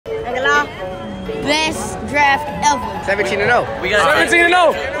best draft ever. 17-0. We got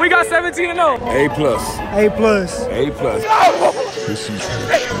 17-0. We got 17-0. A+. A+. A+. This is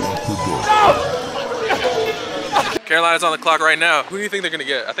Carolina's on the clock right now. Who do you think they're gonna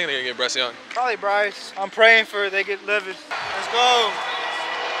get? I think they're gonna get Bryce Young. Probably Bryce. I'm praying for they get Levis. Let's go.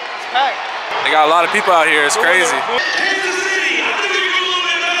 It's packed. They got a lot of people out here. It's crazy.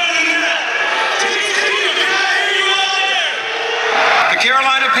 The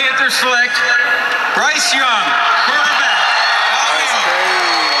Carolina Panthers select Bryce Young, quarterback.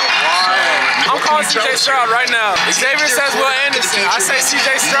 I'm calling CJ Stroud right now. Xavier says Will Anderson. I say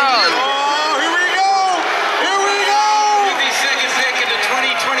CJ Stroud. Oh, here we go. Here we go. The second pick in the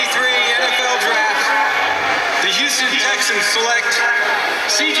 2023 NFL Draft. The Houston Texans select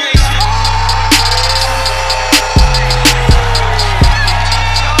CJ Stroud.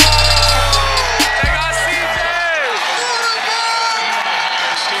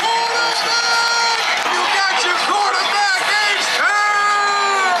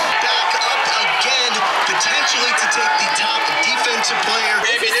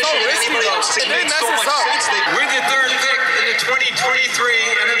 With the third pick in the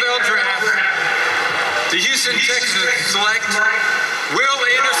 2023 NFL Draft, the Houston Texans select Will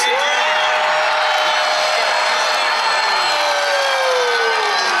Anderson Jr.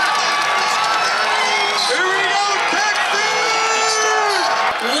 Here we go, Texans!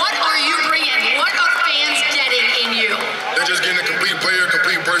 What are you bringing? What are fans getting in you? They're just getting a complete player,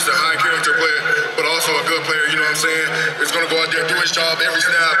 complete person, high character player, but also a good player, you know what I'm saying? It's gonna go out there, do his job every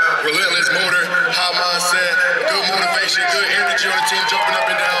snap, relentless motor, high mindset, good motivation, good energy on the team, jumping up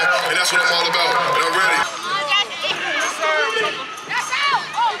and down, and that's what I'm all about, and I'm ready.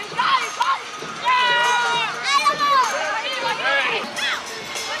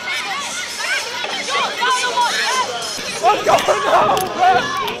 What's going on, bro?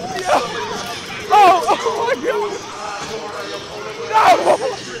 Oh my God. No! No!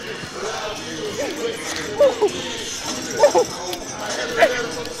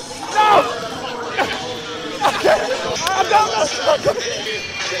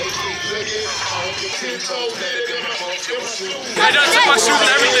 I done took my shoes and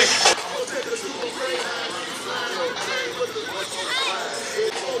everything.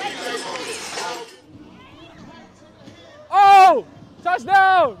 Oh!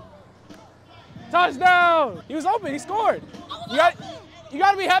 Touchdown! Touchdown! He was open, he scored. You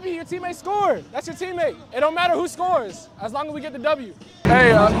gotta be happy your teammate scored. That's your teammate. It don't matter who scores, as long as we get the W.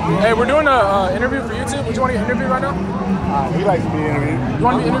 Hey, hey, we're doing an interview for YouTube. Would you want to get interviewed right now? He likes to be interviewed. You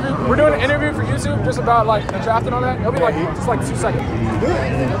want to be interviewed? We're doing an interview for YouTube just about like the draft and all that. It'll be like just like 2 seconds.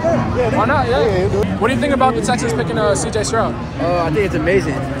 Why not? Yeah. What do you think about the Texans picking CJ Stroud? I think it's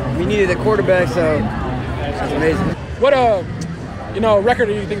amazing. We needed a quarterback, so it's amazing. What record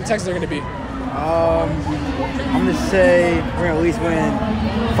do you think the Texans are going to be? I'm gonna say we're gonna at least win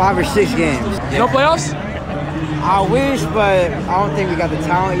 5 or 6 games. No playoffs? I wish, but I don't think we got the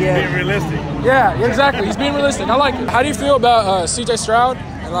talent yet. Being realistic. Yeah, exactly. He's being realistic. I like it. How do you feel about CJ Stroud?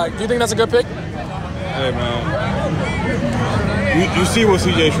 And like, do you think that's a good pick? Hey man, you see what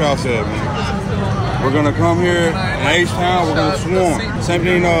CJ Stroud said, man. We're gonna come here in H-Town. We're gonna swarm. Same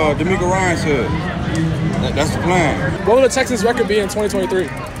thing D'Amico Ryan said. That's the plan. What will the Texans' record be in 2023?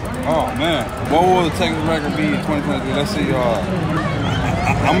 Oh man, what will the Texans record be in 2023? Let's see,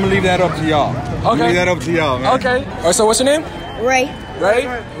 I'm gonna leave that up to y'all. Okay. Leave that up to y'all, man. Okay. All right. So what's your name? Ray. Ray.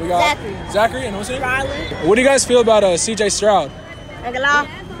 We got Zachary. And what's your name? Riley. What do you guys feel about CJ Stroud?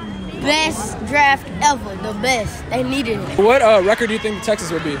 Best draft ever. The best. They needed it. What record do you think the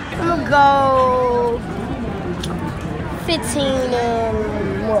Texans would be? I'm gonna go 15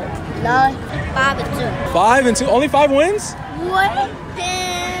 and what? 9? 5 and 2. 5 and 2. Only 5 wins? What?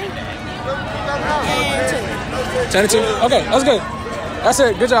 10 and 2. 10 and 2. Okay, that's good. That's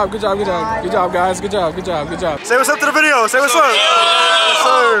it. Good job. Good job. Good job. Good job, guys. Good job. Good job. Good job. Say what's up to the video. Say what's up. Yes,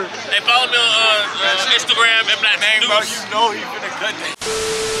 sir. Hey, follow me on Instagram. If not name, bro, you know he's been a good day.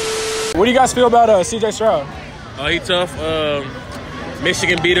 What do you guys feel about CJ Stroud? Oh, he tough.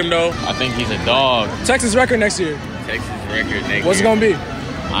 Michigan beat him though. I think he's a dog. Texas record next year. Texas record next year. What's it gonna be?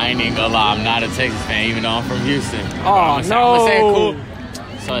 I ain't even gonna lie. I'm not a Texas fan, even though I'm from Houston. Oh, I'm gonna say cool.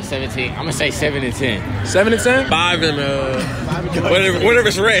 So at 17, I'm gonna say 7 and 10. 7 and 10? 5 and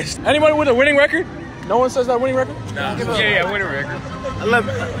whatever's rest. Anybody with a winning record? No one says that winning record? No. Yeah, winning record.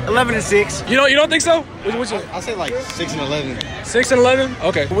 11 and 6. You don't think so? I'll say like 6 and 11. 6 and 11?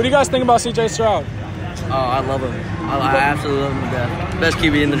 Okay. What do you guys think about CJ Stroud? Oh, I love him. I absolutely love him to death. Best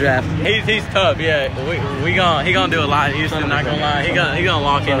QB in the draft. He's tough. Yeah, he gonna do a lot in Houston. Not gonna lie, he gonna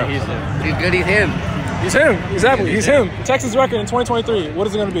lock into Houston. He's good. He's him. He's him. Exactly. He's him. Texas record in 2023. What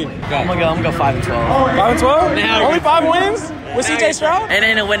is it going to be? I'm gonna go 5-12. 5-12? Only 5 wins with CJ Stroud? It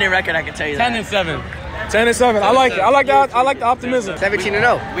ain't a winning record, I can tell you that. 10-7. 10-7. I like it. I like the optimism.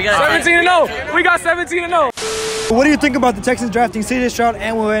 17-0. We got 17-0. We got 17-0. What do you think about the Texans drafting CJ Stroud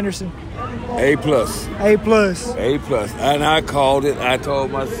and Will Anderson? A+. A+. A+. And I called it. I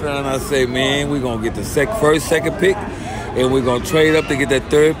told my son, I say, man, we're gonna get the second pick, and we're gonna trade up to get that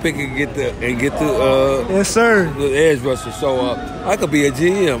third pick and get the yes, sir, the edge rusher. So I could be a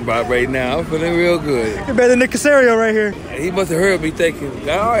GM right now. I'm feeling real good. You're better than Nick Casario right here. He must have heard me thinking.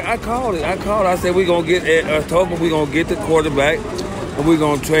 All right, I called it. I said we're gonna get. I told him we're gonna get the quarterback. And we're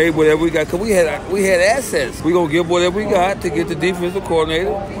going to trade whatever we got. Because we had assets. We're going to give whatever we got to get the defensive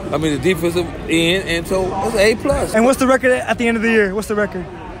coordinator. The defensive end. And so it's A+. And what's the record at the end of the year? What's the record?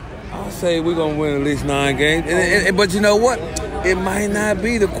 I'll say we're going to win at least 9 games. But you know what? It might not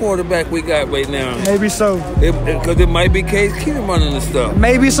be the quarterback we got right now. Maybe so. Because it might be Case Keenum running the stuff.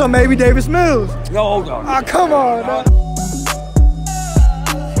 Maybe so. Maybe Davis Mills. No, hold on. Oh, come on.